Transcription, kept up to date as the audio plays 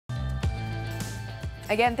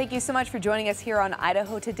Again, thank you so much for joining us here on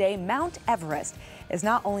Idaho Today. Mount Everest is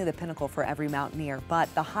not only the pinnacle for every mountaineer,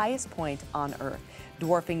 but the highest point on Earth,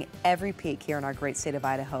 dwarfing every peak here in our great state of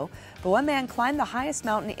Idaho. But one man climbed the highest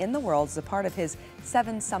mountain in the world as a part of his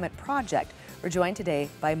 7 Summit project. We're joined today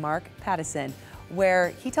by Mark Pattison, where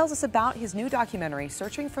he tells us about his new documentary,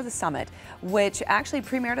 Searching for the Summit, which actually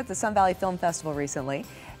premiered at the Sun Valley Film Festival recently.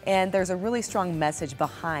 And there's a really strong message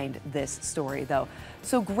behind this story, though.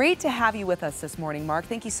 So great to have you with us this morning, Mark.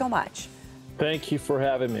 Thank you so much. Thank you for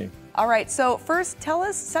having me. All right, so first,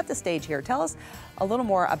 set the stage here. Tell us a little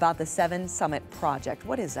more about the 7 Summit project.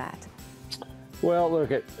 What is that? Well, look,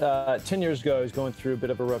 10 years ago, I was going through a bit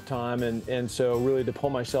of a rough time, and so really to pull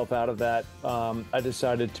myself out of that, I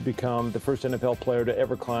decided to become the first NFL player to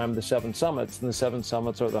ever climb the 7 summits, and the 7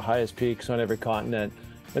 summits are the highest peaks on every continent.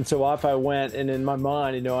 And so off I went, and in my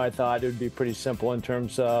mind, I thought it would be pretty simple in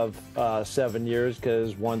terms of 7 years,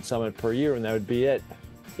 because 1 summit per year, and that would be it.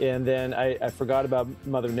 And then I forgot about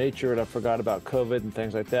Mother Nature, and I forgot about COVID and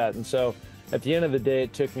things like that. And so at the end of the day,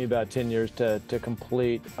 it took me about 10 years to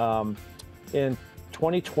complete. In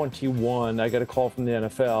 2021, I got a call from the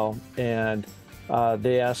NFL, and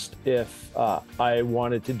they asked if I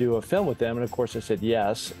wanted to do a film with them, and of course I said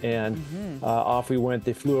yes. And off we went.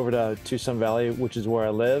 They flew over to Sun Valley, which is where I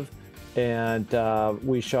live, and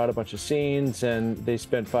we shot a bunch of scenes, and they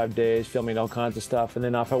spent 5 days filming all kinds of stuff. And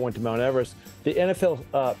then off I went to Mount Everest. The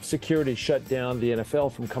NFL security shut down the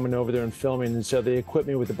NFL from coming over there and filming, and so they equipped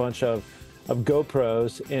me with a bunch of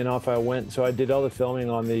GoPros, and off I went. So I did all the filming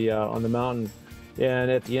on the mountain.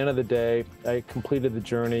 And at the end of the day, I completed the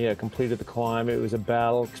journey. I completed the climb. It was a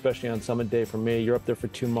battle, especially on summit day for me. You're up there for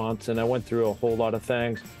 2 months, and I went through a whole lot of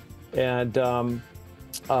things. And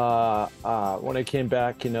when I came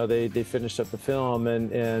back, they finished up the film,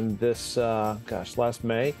 and this, last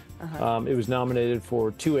May, it was nominated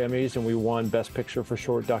for 2 Emmys, and we won Best Picture for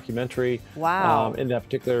Short Documentary. Wow! In that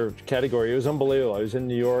particular category, it was unbelievable. I was in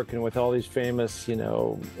New York, and with all these famous,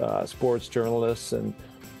 sports journalists, and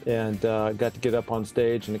got to get up on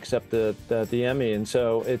stage and accept the Emmy. And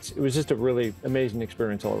so it was just a really amazing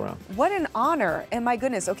experience all around. What an honor. And my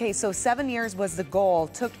goodness. Okay, so 7 years was the goal,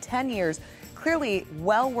 took 10 years, clearly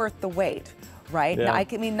well worth the wait, right? Yeah. Now, I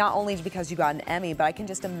mean, not only because you got an Emmy, but I can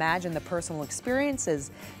just imagine the personal experiences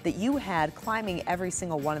that you had climbing every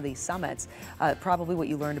single one of these summits. Probably what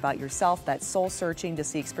you learned about yourself, that soul searching,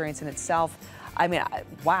 just the experience in itself. I mean,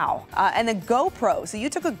 wow. And the GoPro. So you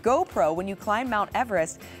took a GoPro when you climbed Mount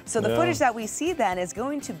Everest. So the footage that we see then is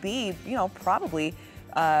going to be, probably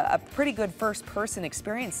a pretty good first-person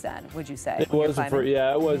experience then, would you say? It was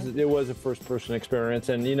it was a first-person experience.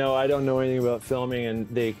 And, I don't know anything about filming, and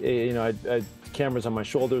I had cameras on my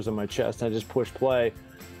shoulders, on my chest, and I just push play,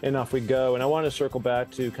 and off we go. And I want to circle back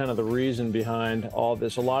to kind of the reason behind all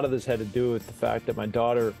this. A lot of this had to do with the fact that my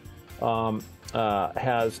daughter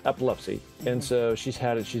has epilepsy, and so she's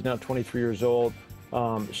had it. She's now 23 years old.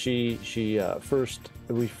 We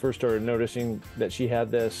first started noticing that she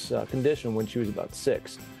had this condition when she was about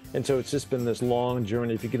 6, and so it's just been this long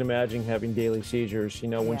journey. If you can imagine having daily seizures,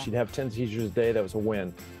 when she'd have 10 seizures a day, that was a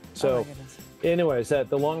win. So, anyways,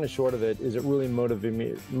 the long and short of it is it really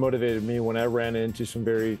motivated me when I ran into some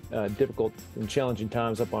very difficult and challenging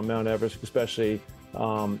times up on Mount Everest, especially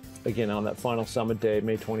again on that final summit day,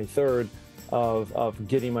 May 23rd. Of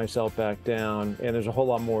getting myself back down, and there's a whole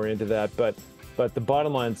lot more into that, but the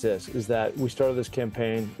bottom line is that we started this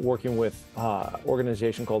campaign working with an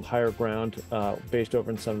organization called Higher Ground, based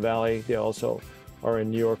over in Sun Valley. They also are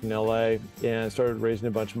in New York and LA, and started raising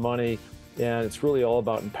a bunch of money, and it's really all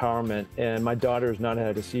about empowerment. And my daughter has not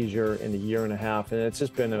had a seizure in 1.5 years, and it's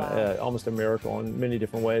just been almost a miracle in many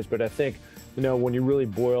different ways. But I think when you really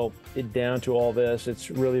boil it down to all this,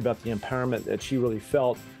 it's really about the empowerment that she really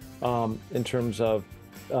felt in terms of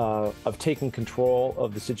taking control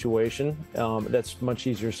of the situation. That's much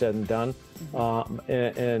easier said than done.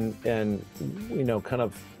 And kind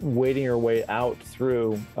of waiting her way out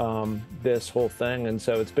through this whole thing. And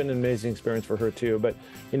so it's been an amazing experience for her too. But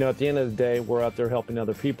at the end of the day, we're out there helping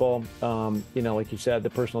other people. Like you said, the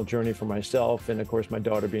personal journey for myself, and of course my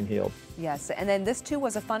daughter being healed. Yes, and then this too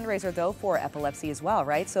was a fundraiser though for epilepsy as well,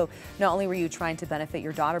 right? So not only were you trying to benefit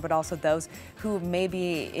your daughter, but also those who may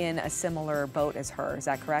be in a similar boat as her. Is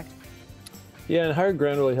that correct? Yeah, and Higher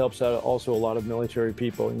Ground really helps out also a lot of military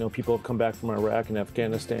people. People have come back from Iraq and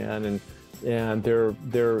Afghanistan, and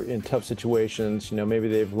they're in tough situations. Maybe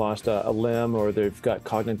they've lost a limb, or they've got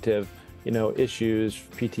cognitive, issues,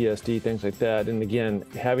 PTSD, things like that. And again,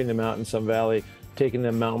 having them out in Sun Valley, taking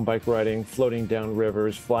them mountain bike riding, floating down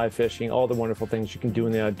rivers, fly fishing, all the wonderful things you can do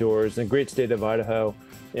in the outdoors in the great state of Idaho,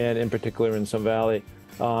 and in particular in Sun Valley.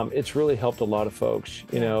 it's really helped a lot of folks,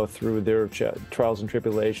 you know, through their trials and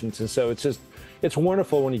tribulations. And so it's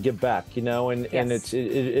wonderful when you give back, you know, and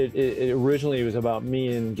it originally was about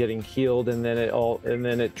me and getting healed, and then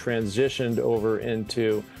it transitioned over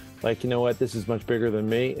into like, you know what, this is much bigger than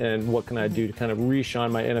me, and what can I do to kind of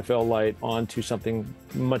re-shine my NFL light onto something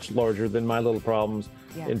much larger than my little problems,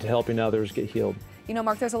 into helping others get healed. You know,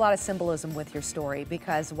 Mark, there's a lot of symbolism with your story,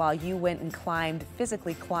 because while you went and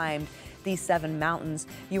physically climbed these 7 mountains,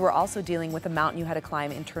 you were also dealing with a mountain you had to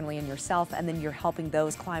climb internally in yourself, and then you're helping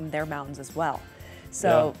those climb their mountains as well.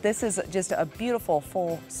 So this is just a beautiful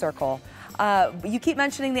full circle. You keep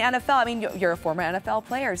mentioning the NFL. I mean, you're a former NFL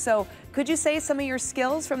player. So could you say some of your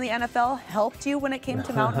skills from the NFL helped you when it came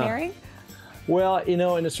to mountaineering? Well, you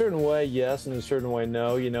know, in a certain way, yes. In a certain way,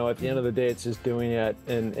 no. You know, at the end of the day, it's just doing it.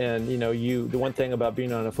 And you know, the one thing about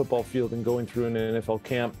being on a football field and going through an NFL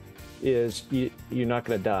camp is you're not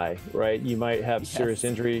going to die, right? You might have serious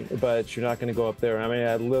injury, but you're not going to go up there. I mean,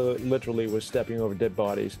 I literally was stepping over dead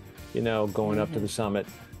bodies, you know, going up to the summit.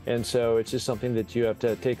 And so it's just something that you have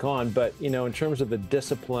to take on. But, you know, in terms of the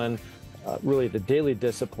discipline, really the daily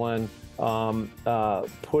discipline,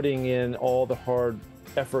 putting in all the hard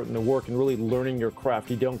effort and the work and really learning your craft.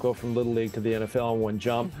 You don't go from Little League to the NFL in one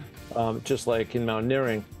jump, just like in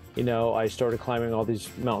mountaineering. You know, I started climbing all these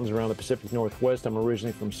mountains around the Pacific Northwest. I'm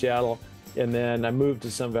originally from Seattle. And then I moved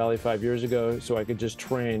to Sun Valley 5 years ago so I could just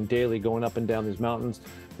train daily going up and down these mountains.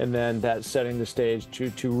 And then that's setting the stage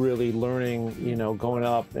to really learning, you know, going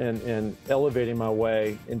up and elevating my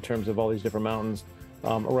way in terms of all these different mountains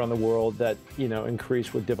around the world that, you know,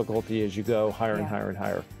 increase with difficulty as you go higher and higher and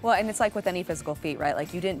higher. Well, and it's like with any physical feat, right?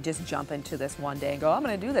 Like you didn't just jump into this one day and go, I'm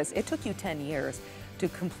going to do this. It took you 10 years to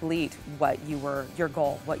complete your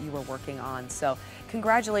goal, what you were working on. So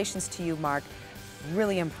congratulations to you, Mark.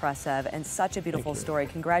 Really impressive and such a beautiful story.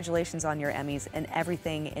 Congratulations on your Emmys and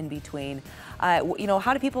everything in between. You know,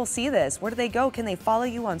 how do people see this? Where do they go? Can they follow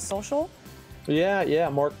you on social? Yeah,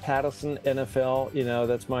 Mark Pattison, NFL, you know,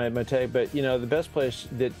 that's my tag. But, you know, the best place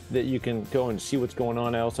that you can go and see what's going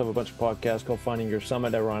on, I also have a bunch of podcasts called Finding Your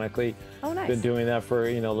Summit, ironically. Oh, nice. Been doing that for,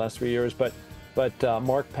 you know, the last 3 years. But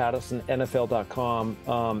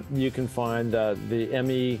MarkPattisonNFL.com, you can find the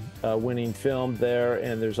Emmy winning film there,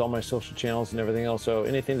 and there's all my social channels and everything else. So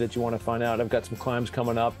anything that you want to find out, I've got some climbs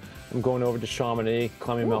coming up. I'm going over to Chamonix,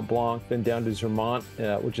 climbing Mount Blanc, then down to Zermatt,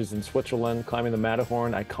 which is in Switzerland, climbing the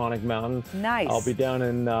Matterhorn, iconic mountain. Nice. I'll be down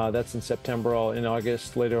in, that's in September. In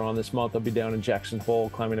August, later on this month, I'll be down in Jackson Hole,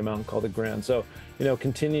 climbing a mountain called the Grand. So, you know,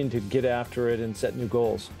 continuing to get after it and set new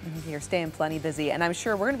goals. You're staying plenty busy, and I'm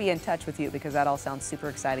sure we're going to be in touch with you because that all sounds super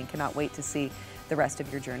exciting. Cannot wait to see the rest of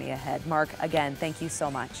your journey ahead. Mark, again, thank you so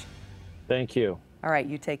much. Thank you. All right,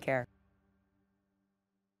 you take care.